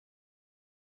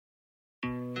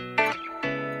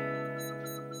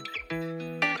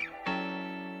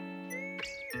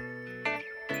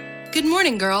Good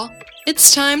morning, girl.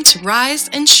 It's time to rise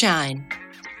and shine.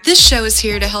 This show is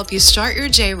here to help you start your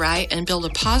day right and build a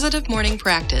positive morning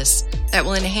practice that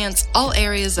will enhance all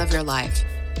areas of your life.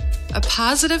 A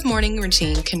positive morning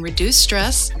routine can reduce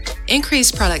stress,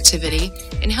 increase productivity,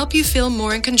 and help you feel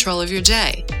more in control of your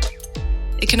day.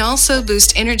 It can also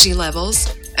boost energy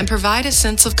levels and provide a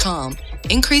sense of calm,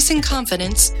 increasing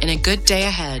confidence in a good day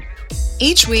ahead.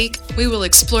 Each week, we will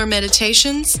explore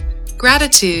meditations,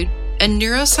 gratitude, and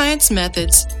neuroscience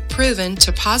methods proven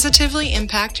to positively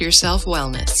impact your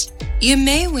self-wellness. You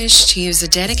may wish to use a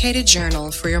dedicated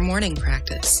journal for your morning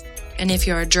practice, and if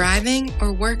you are driving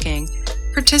or working,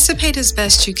 participate as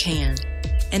best you can,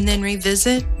 and then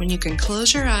revisit when you can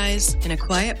close your eyes in a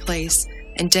quiet place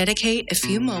and dedicate a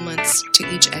few moments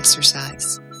to each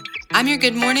exercise. I'm your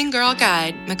Good Morning Girl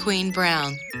guide, McQueen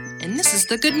Brown, and this is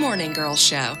the Good Morning Girl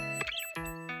Show.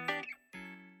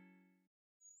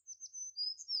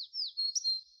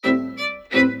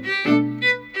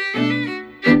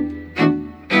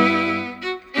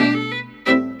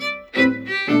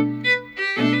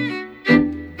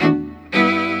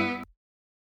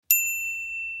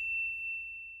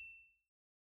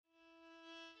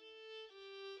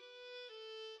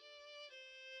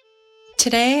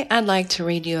 Today, I'd like to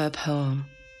read you a poem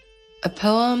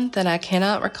that I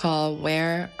cannot recall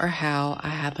where or how I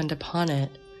happened upon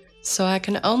it, so I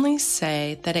can only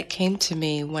say that it came to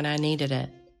me when I needed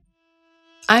it.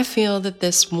 I feel that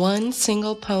this one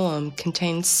single poem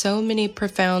contains so many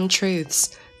profound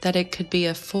truths that it could be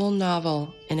a full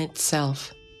novel in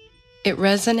itself. It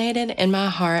resonated in my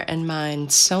heart and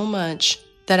mind so much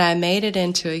that I made it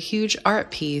into a huge art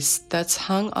piece that's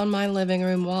hung on my living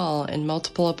room wall in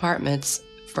multiple apartments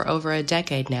for over a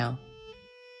decade now.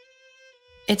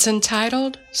 It's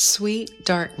entitled Sweet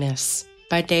Darkness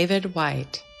by David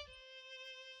Whyte.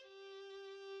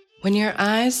 When your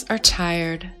eyes are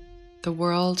tired, the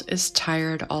world is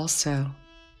tired also.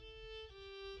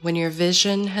 When your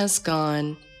vision has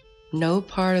gone, no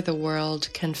part of the world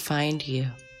can find you.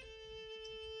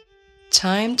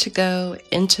 Time to go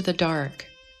into the dark,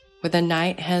 where the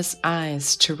night has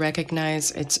eyes to recognize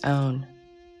its own.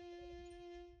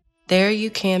 There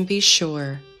you can be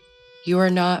sure you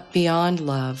are not beyond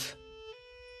love.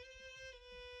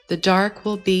 The dark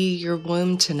will be your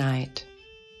womb tonight.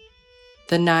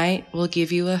 The night will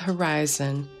give you a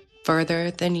horizon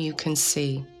further than you can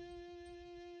see.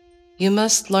 You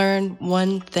must learn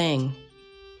one thing.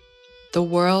 The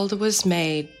world was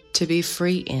made to be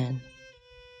free in.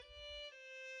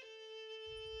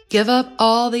 Give up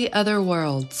all the other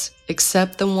worlds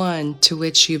except the one to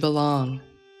which you belong.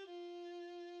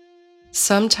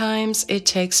 Sometimes it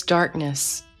takes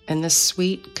darkness and the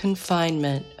sweet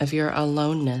confinement of your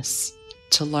aloneness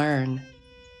to learn.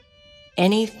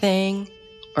 Anything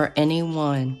or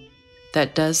anyone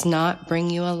that does not bring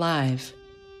you alive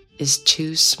is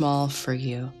too small for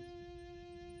you.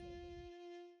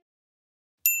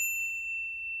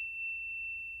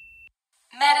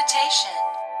 Meditation.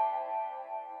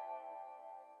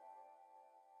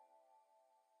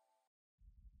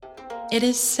 It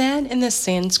is said in the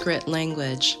Sanskrit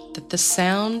language that the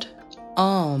sound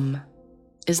Om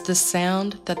is the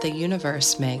sound that the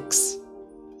universe makes.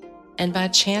 And by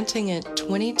chanting it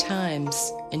 20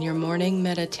 times in your morning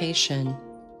meditation,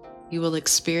 you will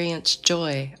experience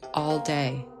joy all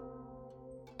day.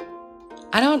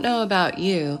 I don't know about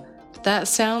you, but that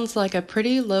sounds like a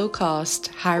pretty low-cost,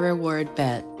 high-reward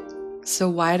bet. So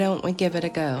why don't we give it a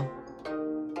go?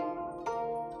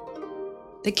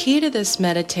 The key to this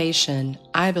meditation,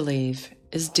 I believe,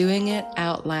 is doing it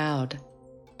out loud.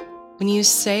 When you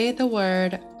say the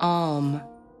word Om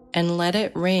and let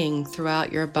it ring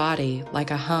throughout your body like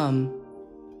a hum,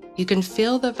 you can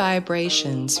feel the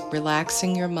vibrations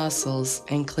relaxing your muscles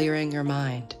and clearing your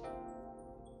mind.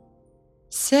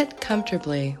 Sit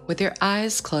comfortably with your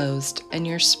eyes closed and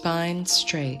your spine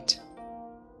straight.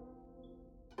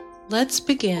 Let's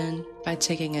begin by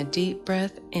taking a deep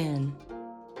breath in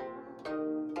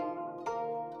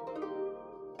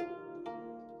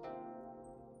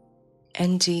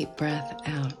and deep breath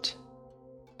out.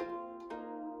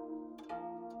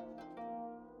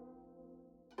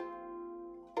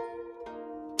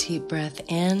 Deep breath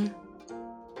in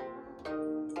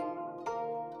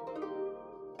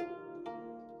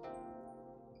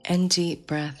and deep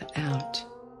breath out.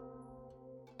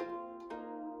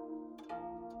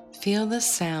 Feel the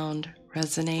sound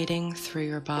resonating through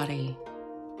your body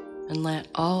and let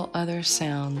all other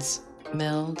sounds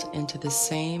meld into the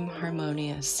same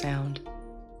harmonious sound,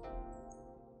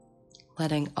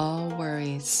 letting all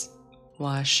worries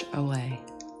wash away.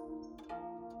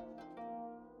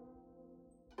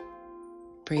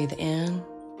 Breathe in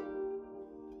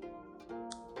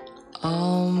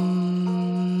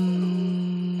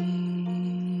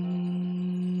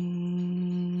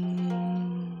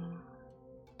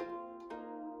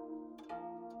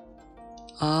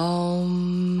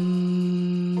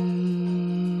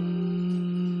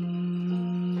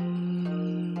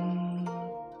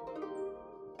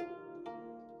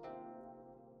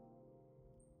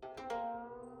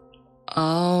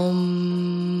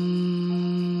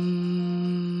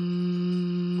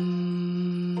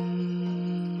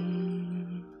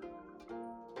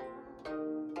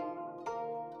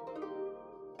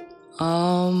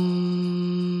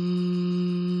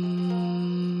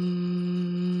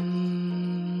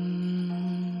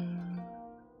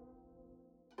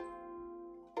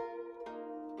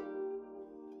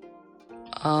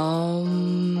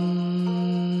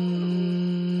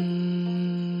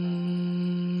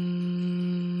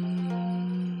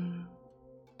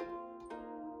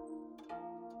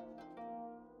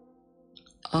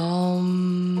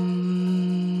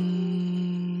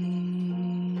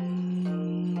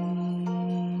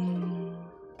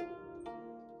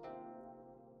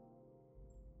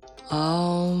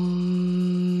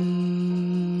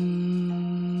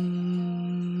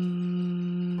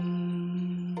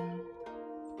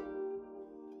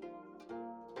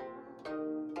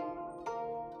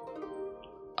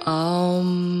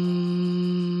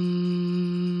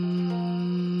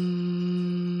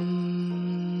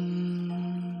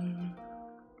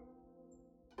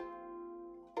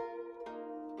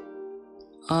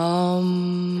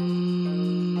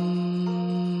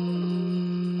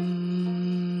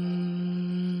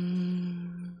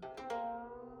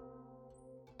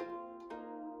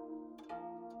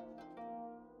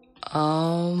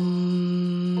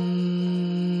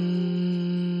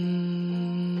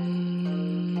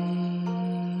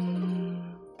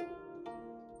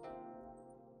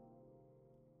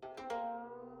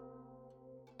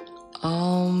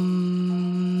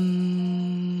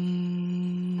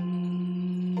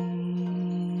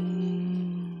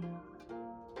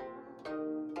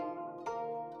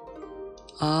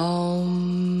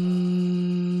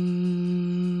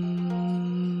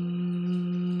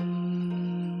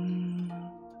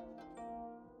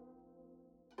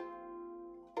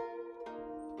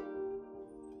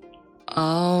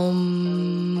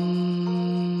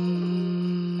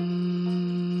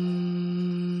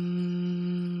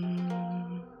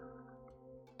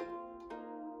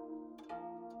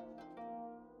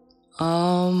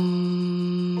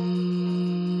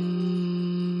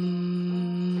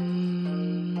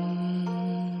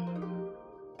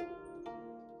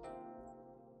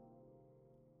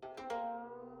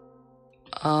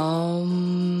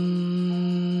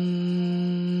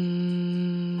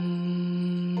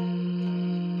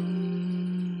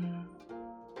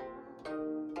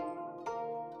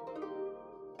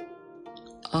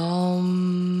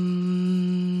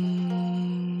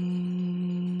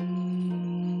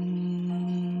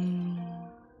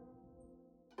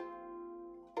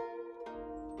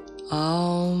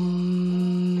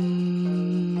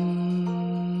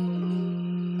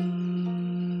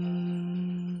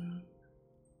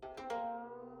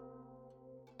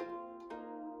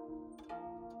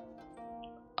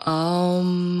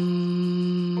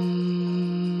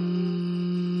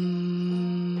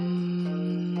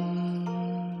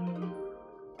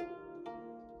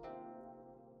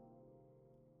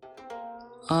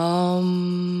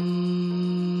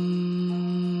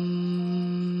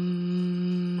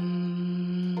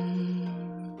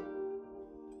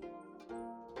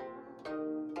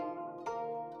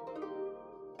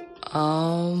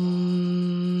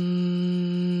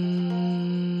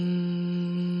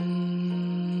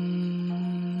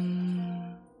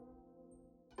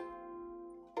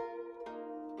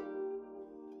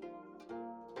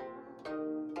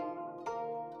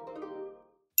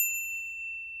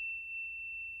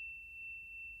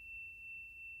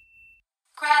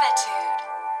Gratitude.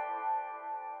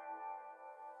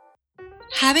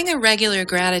 Having a regular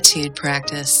gratitude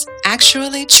practice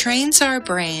actually trains our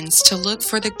brains to look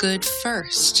for the good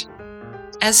first.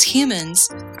 As humans,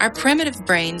 our primitive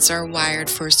brains are wired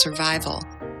for survival,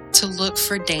 to look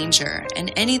for danger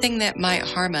and anything that might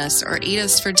harm us or eat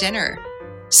us for dinner.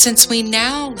 Since we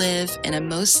now live in a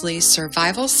mostly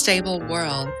survival-stable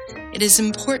world, it is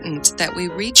important that we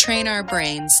retrain our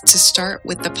brains to start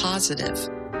with the positive.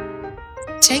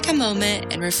 Take a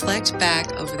moment and reflect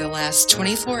back over the last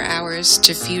 24 hours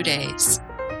to few days.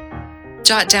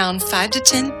 Jot down 5 to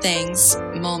 10 things,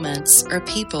 moments, or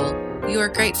people you are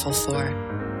grateful for.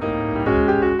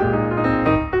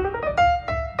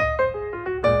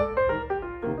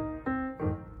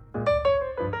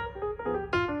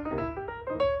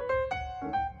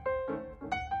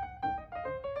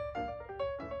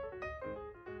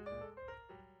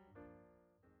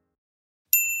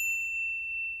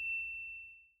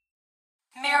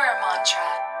 Mirror mantra.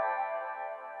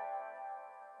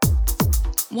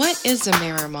 What is a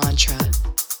mirror mantra?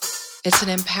 It's an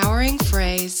empowering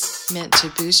phrase meant to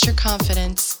boost your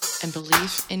confidence and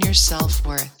belief in your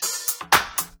self-worth.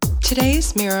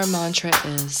 Today's mirror mantra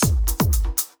is,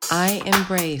 I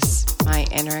embrace my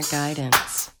inner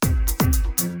guidance.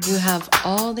 You have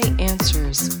all the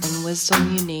answers and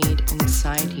wisdom you need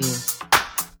inside you.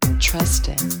 Trust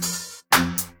it.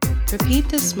 Repeat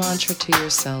this mantra to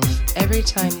yourself every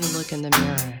time you look in the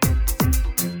mirror.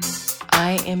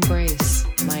 I embrace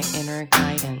my inner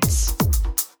guidance.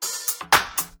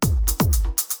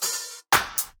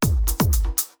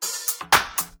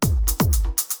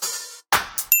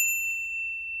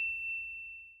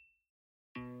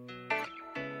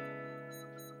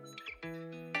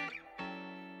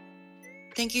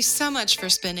 Thank you so much for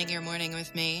spending your morning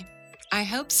with me. I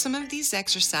hope some of these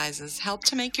exercises help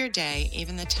to make your day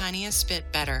even the tiniest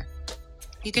bit better.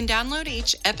 You can download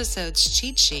each episode's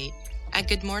cheat sheet at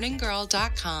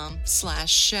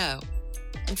goodmorninggirl.com/show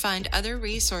and find other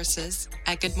resources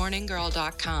at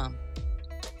goodmorninggirl.com.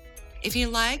 If you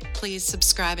like, please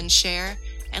subscribe and share,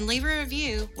 and leave a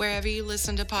review wherever you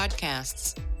listen to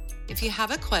podcasts. If you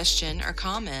have a question or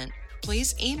comment,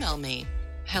 please email me,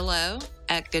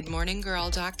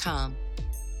 hello@goodmorninggirl.com.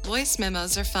 Voice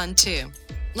memos are fun too.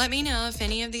 Let me know if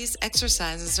any of these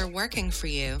exercises are working for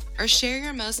you, or share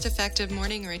your most effective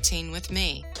morning routine with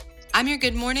me. I'm your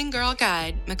Good Morning Girl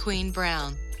guide, McQueen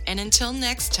Brown, and until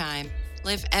next time,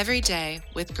 live every day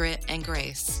with grit and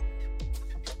grace.